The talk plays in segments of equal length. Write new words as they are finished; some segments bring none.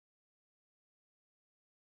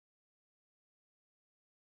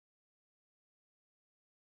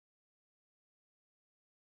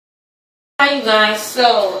Hi you guys,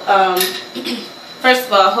 so first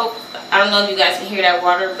of all, I don't know if you guys can hear that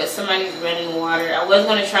water, but somebody's running water. I was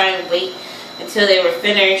going to try and wait until they were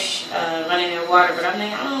finished running their water, but I'm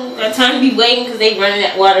like, I don't got time to be waiting because they running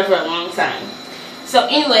that water for a long time. So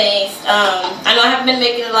anyways, I know I haven't been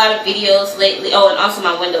making a lot of videos lately. Oh, and also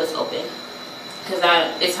my window's open because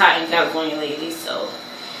it's hot in California lately, so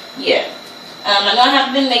yeah. I know I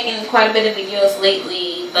haven't been making quite a bit of videos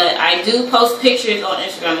lately, but I do post pictures on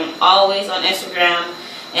Instagram. I'm always on Instagram,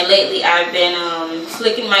 and lately I've been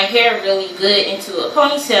slicking my hair really good into a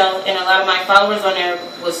ponytail, and a lot of my followers on there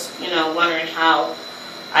was, wondering how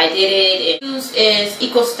I did it. Use is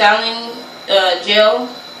Eco Styling gel,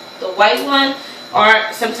 the white one,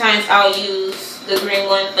 or sometimes I'll use the green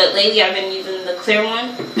one, but lately I've been using the clear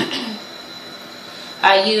one.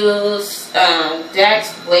 I use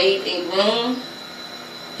Dax Wave and Gloom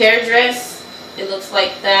hair dress. It looks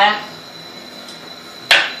like that.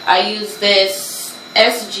 I use this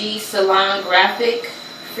SG Salon Graphic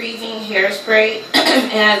Freezing Hairspray.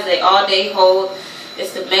 It has an all-day hold.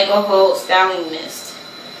 It's the Mega Hold Styling Mist,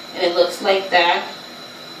 and it looks like that.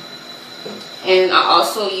 And I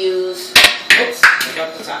also use, oops, I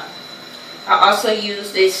dropped the top. I also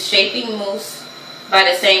use this Shaping Mousse by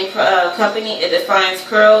the same company. It defines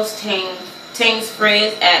curls, tames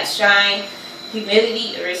frizz, adds shine,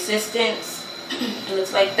 humidity resistance. It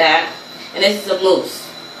looks like that. And this is a mousse.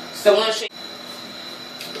 So I'm going to show you.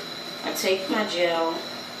 I take my gel.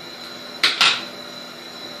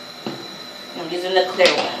 I'm using the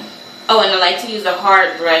clear one. Oh, and I like to use a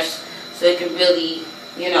hard brush so it can really,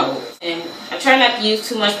 and I try not to use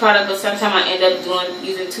too much product, but sometimes I end up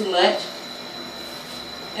using too much.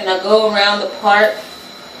 And I go around the part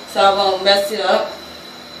so I won't mess it up.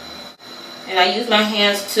 And I use my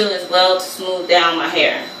hands too as well to smooth down my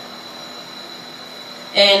hair.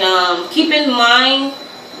 And keep in mind,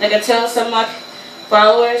 like I tell some of my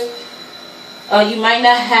followers, you might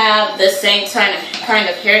not have the same kind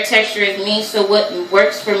of hair texture as me, so what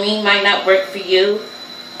works for me might not work for you.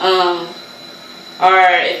 Or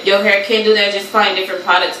if your hair can do that, just find different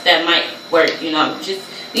products that might work.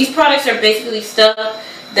 These products are basically stuff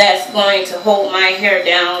that's going to hold my hair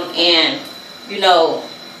down and,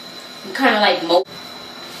 kind of like mold.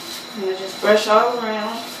 I'm going to just brush all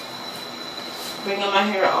around, bringing my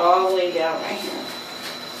hair all the way down right here.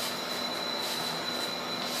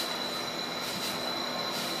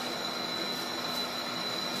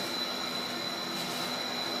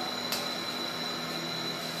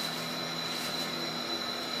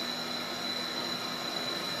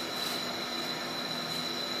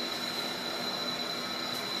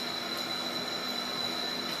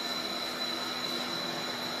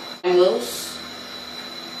 Mousse.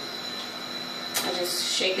 I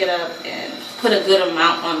just shake it up and put a good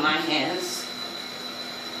amount on my hands.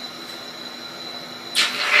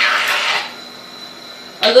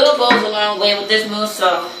 A little goes a long way with this mousse,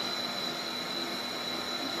 so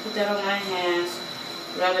put that on my hands,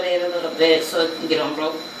 rub it in a little bit so it can get on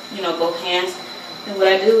both hands. And what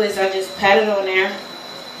I do is I just pat it on there.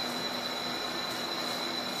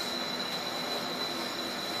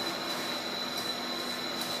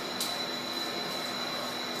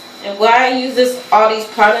 And why I use all these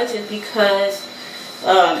products is because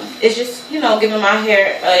it's just, giving my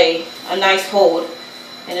hair a nice hold,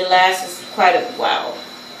 and it lasts quite a while.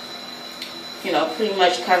 Pretty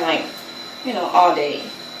much kind of like, all day.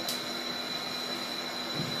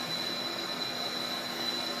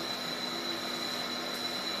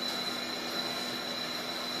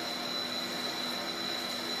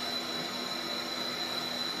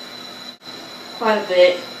 Quite a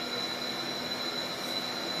bit.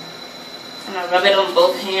 And I rub it on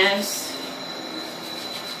both hands.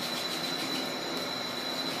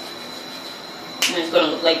 And it's going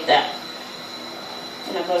to look like that.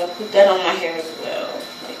 And I'm going to put that on my hair as well,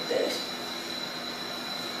 like this.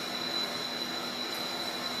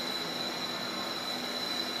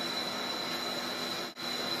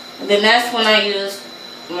 And then that's when I use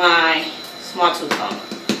my small tooth comb.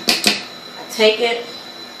 I take it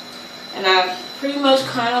and I pretty much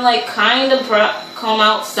kind of comb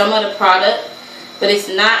out some of the product, but it's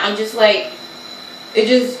not. I'm just like, it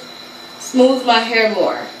just smooths my hair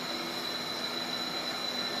more.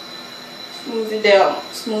 Smooths it down,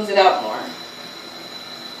 smooths it out more.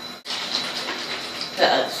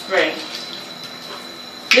 The spray.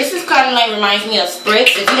 This is kind of like, reminds me of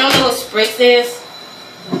spritz. If you don't know what spritz is,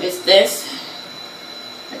 it's this.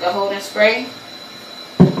 Like a holding spray.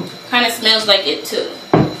 Kind of smells like it too.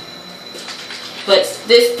 But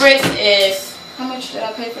this spritz is, how much did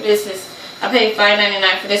I pay for this? I paid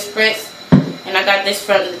 $5.99 for this spritz, and I got this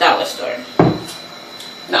from the dollar store.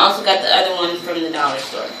 And I also got the other one from the dollar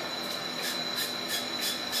store.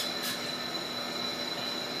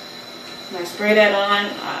 When I spray that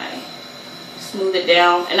on, I smooth it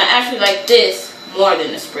down. And I actually like this more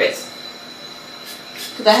than the spritz.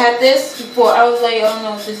 Because I had this before, I was like, I don't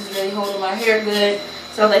know if this is really holding my hair good.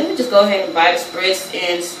 So I was like, let me just go ahead and buy the spritz.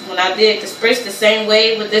 And when I did the spritz the same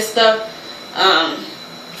way with this stuff,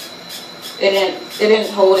 it didn't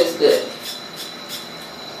hold as good.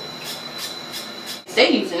 They're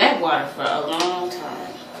using that water for a long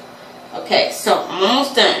time. Okay, so I'm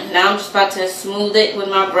almost done. Now I'm just about to smooth it with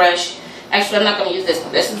my brush. Actually, I'm not going to use this.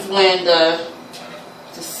 This is when the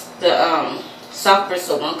soft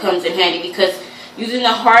bristle one comes in handy, because using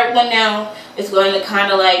the hard one now is going to kind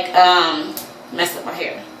of like mess up my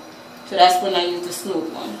hair. So that's when I use the smooth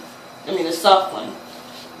one. I mean the soft one.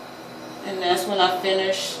 And that's when I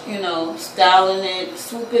finish, you know, styling it,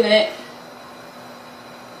 swooping it.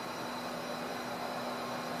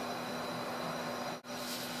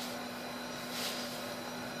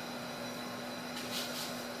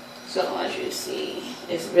 So as you see,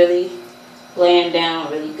 it's really laying down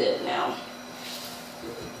really good now.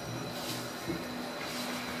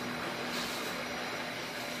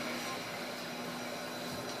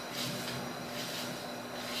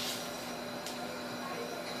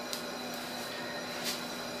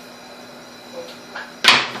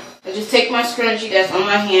 I just take my scrunchie that's on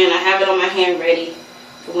my hand. I have it on my hand ready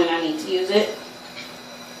for when I need to use it.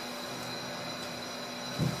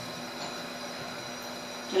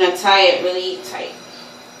 And I tie it really tight.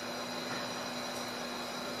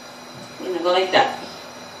 And I go like that.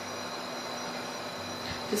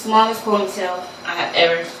 The smallest ponytail I have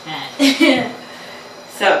ever had.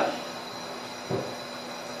 So,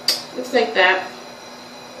 looks like that.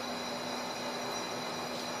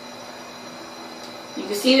 You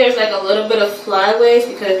can see there's like a little bit of flyaways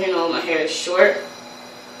because, you know, my hair is short.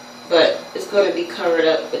 But it's going to be covered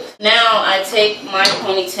up with. Now I take my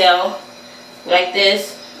ponytail like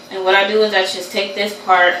this. And what I do is I just take this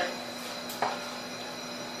part.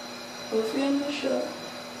 And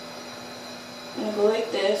I go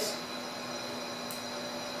like this.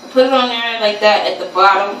 I put it on there like that at the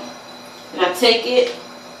bottom. And I take it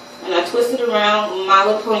and I twist it around with my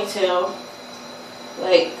little ponytail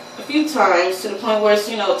like a few times to the point where it's,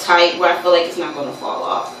 you know, tight, where I feel like it's not going to fall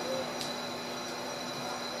off.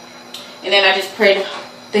 And then I just pray to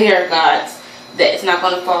the hair gods that it's not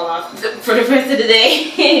going to fall off for the rest of the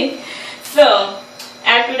day. So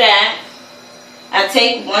after that, I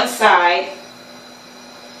take one side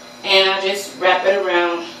and I just wrap it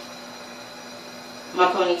around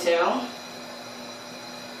my ponytail.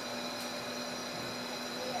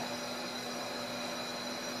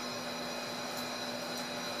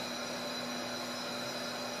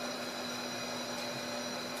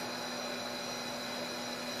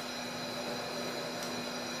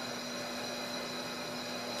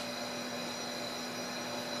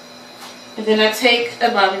 And then I take a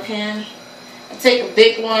bobby pin. I take a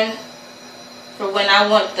big one for when I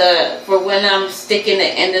want when I'm sticking the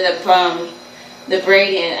end of the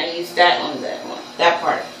braid in. I use that on that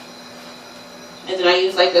part. And then I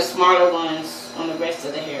use like the smaller ones on the rest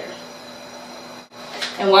of the hair.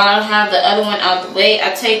 And while I have the other one out the way,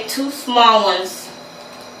 I take two small ones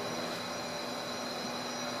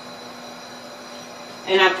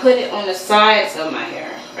and I put it on the sides of my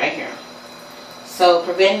hair, right here. So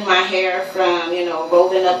preventing my hair from, you know,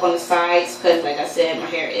 rolling up on the sides, because like I said, my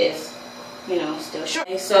hair is, you know, still short.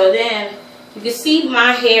 Okay, so then you can see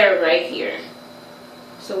my hair right here.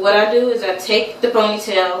 So what I do is I take the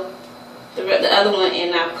ponytail, the other one,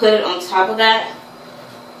 and I put it on top of that.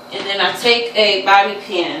 And then I take a bobby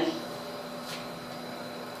pin.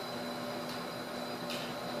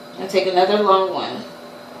 I take another long one.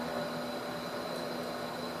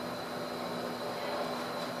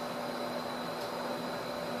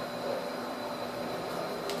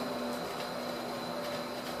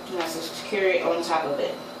 And I secure it on top of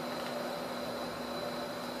it.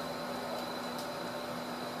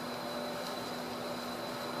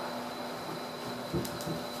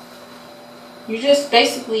 You're just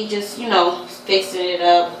basically just, you know, fixing it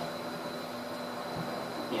up.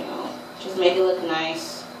 You know, just make it look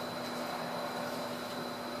nice.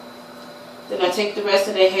 Then I take the rest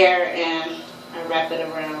of the hair and I wrap it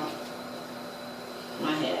around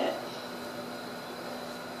my head.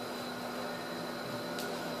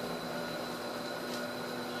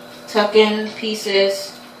 Tuck in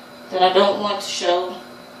pieces that I don't want to show.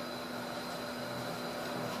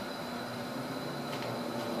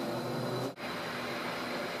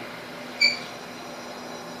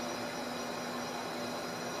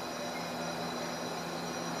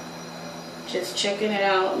 Just checking it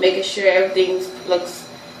out, making sure everything looks,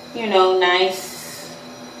 you know, nice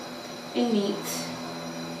and neat.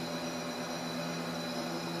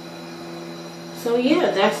 So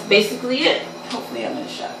yeah, that's basically it. Hopefully I'm gonna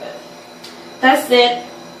shop it. That's it.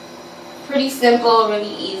 Pretty simple,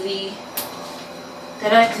 really easy.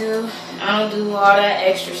 That I don't do all that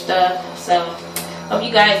extra stuff. So hope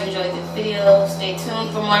you guys enjoyed this video. Stay tuned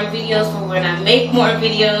for more videos for when I make more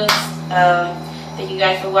videos. Thank you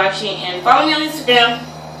guys for watching and follow me on Instagram.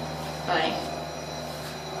 Bye.